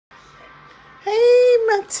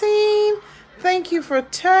Martine. Thank you for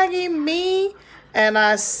tagging me. And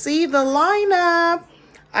I see the lineup.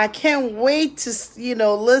 I can't wait to,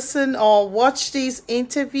 listen or watch these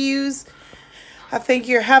interviews. I think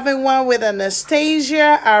you're having one with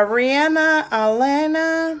Anastasia, Ariana,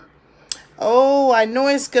 Alana. Oh, I know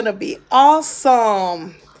it's going to be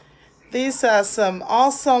awesome. These are some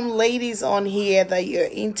awesome ladies on here that you're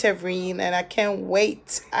interviewing, and I can't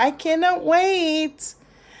wait. I cannot wait.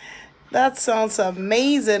 That sounds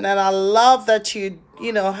amazing, and I love that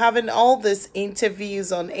having all these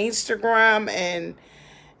interviews on Instagram and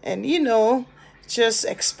just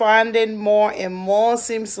expanding more and more.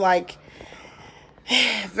 Seems like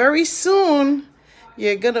very soon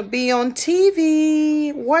you're gonna be on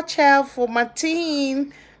TV. Watch out for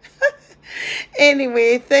Martine.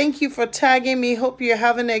 Anyway, thank you for tagging me. Hope you're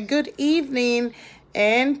having a good evening,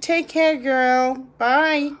 and take care, girl.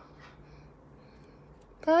 Bye.